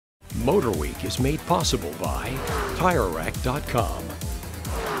MotorWeek is made possible by TireRack.com,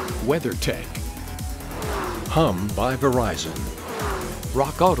 WeatherTech, Hum by Verizon,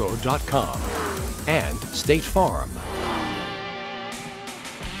 RockAuto.com, and State Farm.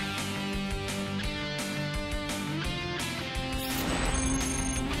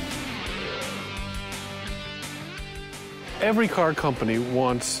 Every car company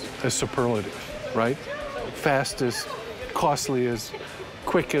wants a superlative, right? Fastest, costliest,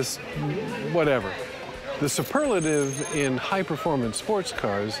 quickest, whatever. The superlative in high-performance sports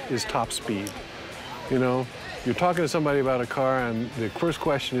cars is top speed. You know, you're talking to somebody about a car and the first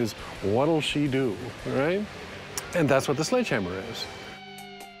question is, what'll she do, right? And that's what the Sledgehammer is.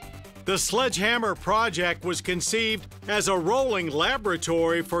 The Sledgehammer project was conceived as a rolling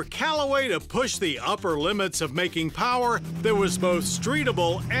laboratory for Callaway to push the upper limits of making power that was both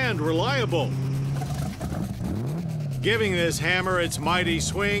streetable and reliable. Giving this hammer its mighty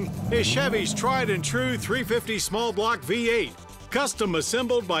swing is Chevy's tried-and-true 350 small block V8, custom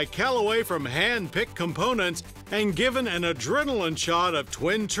assembled by Callaway from hand-picked components and given an adrenaline shot of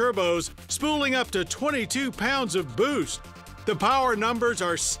twin turbos, spooling up to 22 pounds of boost. The power numbers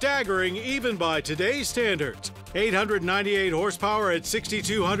are staggering even by today's standards. 898 horsepower at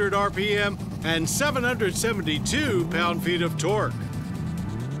 6,200 RPM and 772 pound-feet of torque.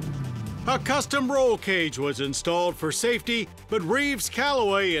 A custom roll cage was installed for safety, but Reeves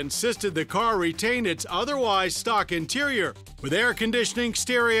Callaway insisted the car retain its otherwise stock interior with air conditioning,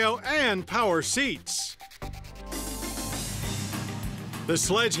 stereo, and power seats. The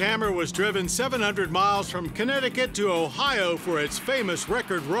Sledgehammer was driven 700 miles from Connecticut to Ohio for its famous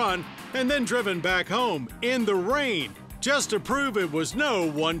record run and then driven back home in the rain just to prove it was no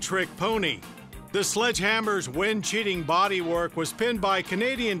one-trick pony. The Sledgehammer's wind-cheating bodywork was pinned by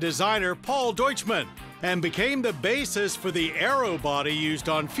Canadian designer Paul Deutschmann and became the basis for the aero body used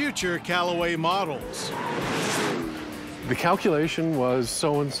on future Callaway models. The calculation was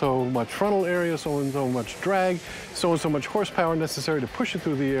so-and-so much frontal area, so-and-so much drag, so-and-so much horsepower necessary to push it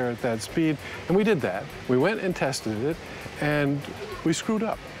through the air at that speed, and we did that. We went and tested it, and we screwed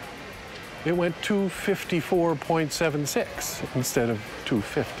up. It went 254.76 instead of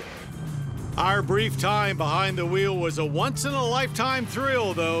 250. Our brief time behind the wheel was a once-in-a-lifetime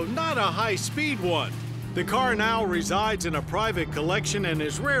thrill, though not a high-speed one. The car now resides in a private collection and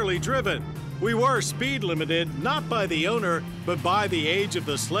is rarely driven. We were speed limited, not by the owner, but by the age of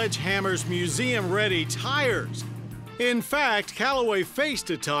the Sledgehammer's museum-ready tires. In fact, Callaway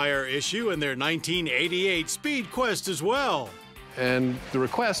faced a tire issue in their 1988 Speed Quest as well. And the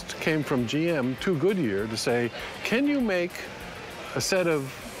request came from GM to Goodyear to say, can you make a set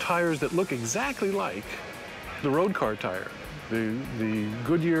of tires that look exactly like the road car tire, the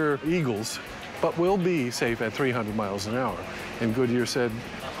Goodyear Eagles, but will be safe at 300 miles an hour? And Goodyear said,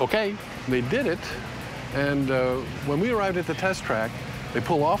 okay. They did it, and when we arrived at the test track, they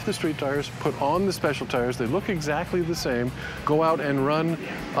pull off the street tires, put on the special tires, they look exactly the same, go out and run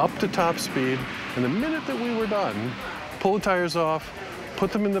up to top speed, and the minute that we were done, pull the tires off,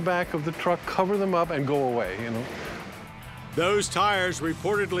 put them in the back of the truck, cover them up, and go away, you know. Those tires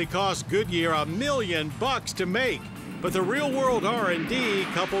reportedly cost Goodyear $1 million to make, but the real-world R&D,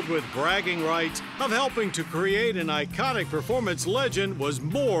 coupled with bragging rights of helping to create an iconic performance legend, was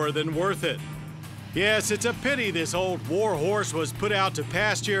more than worth it. Yes, it's a pity this old warhorse was put out to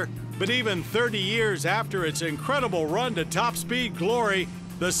pasture, but even 30 years after its incredible run to top speed glory,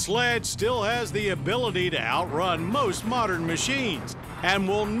 the Sledge still has the ability to outrun most modern machines and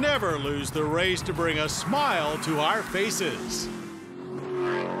will never lose the race to bring a smile to our faces.